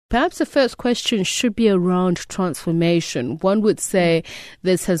Perhaps the first question should be around transformation. One would say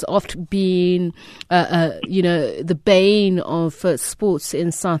this has often been, the bane of sports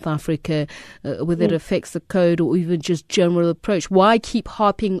in South Africa, whether it affects the code or even just general approach. Why keep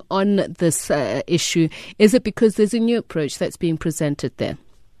harping on this issue? Is it because there's a new approach that's being presented there?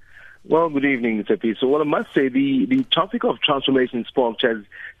 Well, good evening, Tepi. So, I must say, the topic of transformation in sport has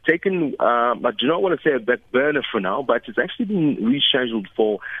taken, I do not want to say a back burner for now, but it's actually been rescheduled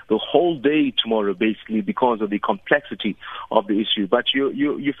for the whole day tomorrow, basically, because of the complexity of the issue. But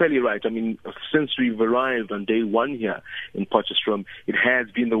you're fairly right. I mean, since we've arrived on day one here in Potchefstroom, it has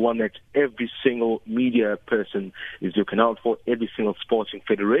been the one that every single media person is looking out for, every single sporting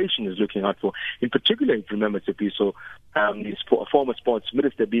federation is looking out for. In particular, if you remember, Tepi, so the former sports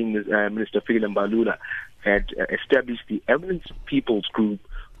minister, being Minister Fikile Mbalula, had established the Eminent People's Group,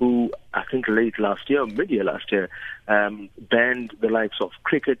 who I think late last year, mid-year last year, banned the likes of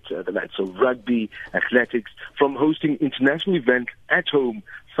cricket, the likes of rugby, athletics, from hosting international events at home,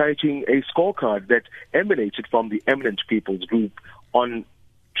 citing a scorecard that emanated from the Eminent People's Group on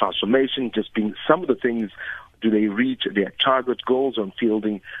transformation, just being some of the things. Do they reach their target goals on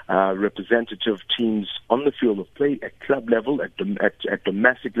fielding representative teams on the field of play at club level, at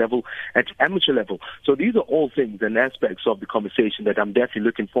domestic level, at amateur level? So these are all things and aspects of the conversation that I'm definitely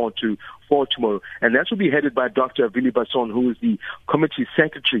looking forward to for tomorrow. And that will be headed by Dr. Vili Basson, who is the committee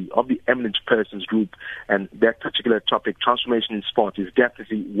secretary of the Eminent Persons Group. And that particular topic, transformation in sport, is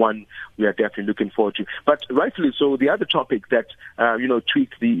definitely one we are definitely looking forward to. But rightfully so, the other topic that,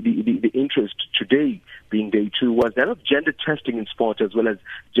 tweaked the interest today, being day two, was that of gender testing in sport as well as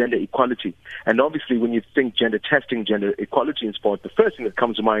gender equality. And obviously, when you think gender testing, gender equality in sport, the first thing that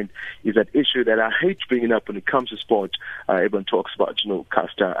comes to mind is that issue that I hate bringing up when it comes to sport. Everyone talks about,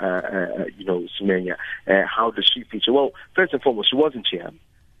 Caster, Semenya. How does she feature? Well, first and foremost, she wasn't here.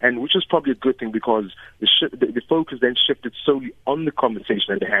 And which was probably a good thing, because the focus then shifted solely on the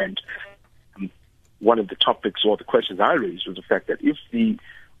conversation at hand. One of the topics or the questions I raised was the fact that if the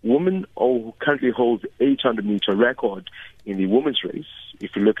woman who currently holds the 800-meter record in the women's race,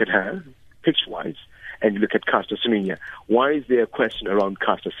 if you look at her picture-wise, and you look at Caster Semenya, why is there a question around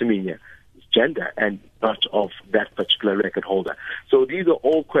Caster Semenya's gender and not of that particular record holder? So these are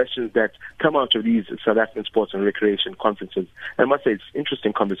all questions that come out of these South African sports and recreation conferences. And I must say, it's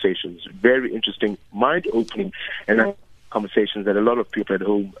interesting conversations, very interesting, mind-opening, and conversations that a lot of people at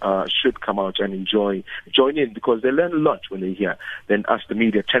home should come out and join in, because they learn a lot when they hear then us, the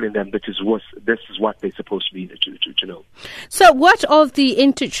media, telling them this is what they're supposed to be to know. So what of the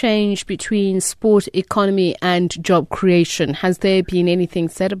interchange between sport, economy and job creation? Has there been anything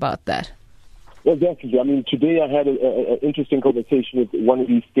said about that? Well, definitely. I mean, today I had an interesting conversation with one of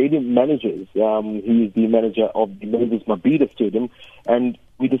the stadium managers. He is the manager of the Moses Mabhida Stadium, and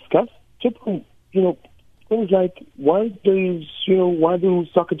we discussed typical, things like why do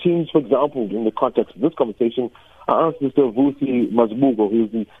soccer teams, for example, in the context of this conversation, I asked Mr. Vusi Mazibuko, who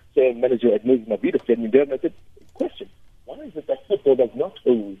is the same manager at Moses Mabhida Stadium, and I said, question, why is it that football does not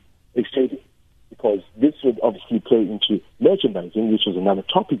own a stadium? Because this would obviously play into merchandising, which was another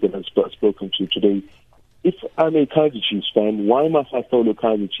topic that I've spoken to today. If I'm a Kaizer Chiefs fan, why must I follow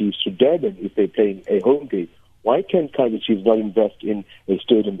Kaizer Chiefs to Durban if they're playing a home game? Why can't Kaizer Chiefs not invest in a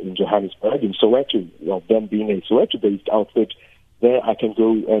stadium in Johannesburg, in Soweto? Well, them being a Soweto-based outfit, there I can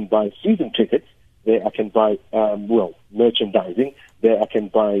go and buy season tickets. There I can buy, merchandising. There I can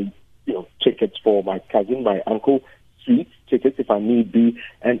buy, tickets for my cousin, my uncle, suite tickets if I need be.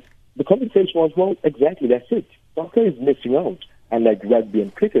 And the conversation was, well, exactly, that's it. Soccer is missing out. Unlike rugby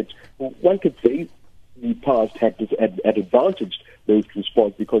and cricket, one could say the past had advantaged those two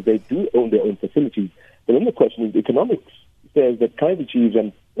sports because they do own their own facilities. But then the question is, economics says that Kaizer Chiefs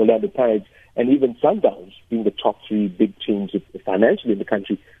and Orlando Pirates and even Sundowns, being the top three big teams financially in the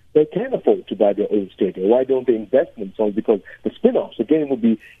country, they can afford to buy their own stadium. Why don't they invest in themselves? Because the spin-offs, again, would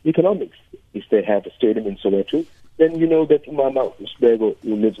be economics. If they have a stadium in Soweto, then you know that Mama Usbego,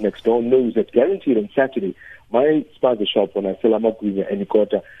 who lives next door, knows that guaranteed on Saturday, my sponsor shop, when I sell Amagwinya and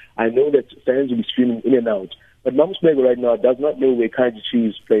Ikota, I know that fans will be screaming in and out. But Mamasmego right now does not know where Kaizer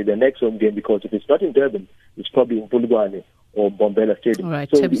Chiefs play their next home game, because if it's not in Durban, it's probably in Polokwane or Bombela Stadium. Right,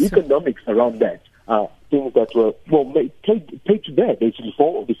 so the economics around that are things that were, play to bear basically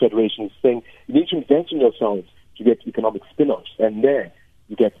for the federations, saying you need to invest in yourselves to get economic spin-offs, and there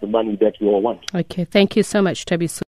you get the money that we all want. Okay, thank you so much, Tabiso.